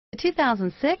The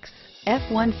 2006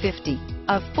 F-150.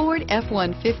 A Ford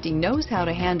F-150 knows how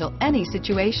to handle any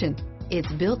situation. It's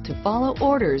built to follow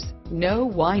orders, no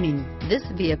whining. This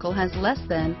vehicle has less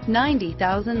than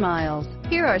 90,000 miles.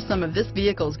 Here are some of this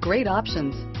vehicle's great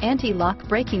options: anti-lock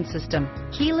braking system,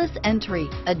 keyless entry,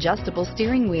 adjustable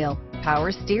steering wheel,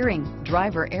 power steering,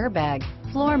 driver airbag,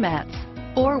 floor mats,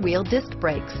 four-wheel disc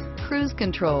brakes, cruise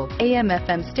control,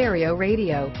 AM/FM stereo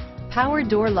radio, power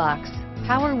door locks,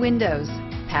 power windows,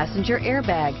 passenger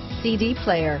airbag, CD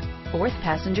player, fourth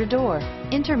passenger door,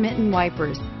 intermittent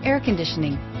wipers, air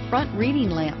conditioning, front reading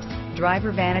lamps,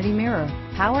 driver vanity mirror,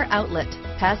 power outlet,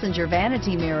 passenger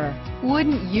vanity mirror.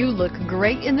 Wouldn't you look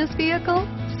great in this vehicle?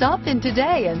 Stop in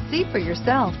today and see for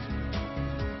yourself.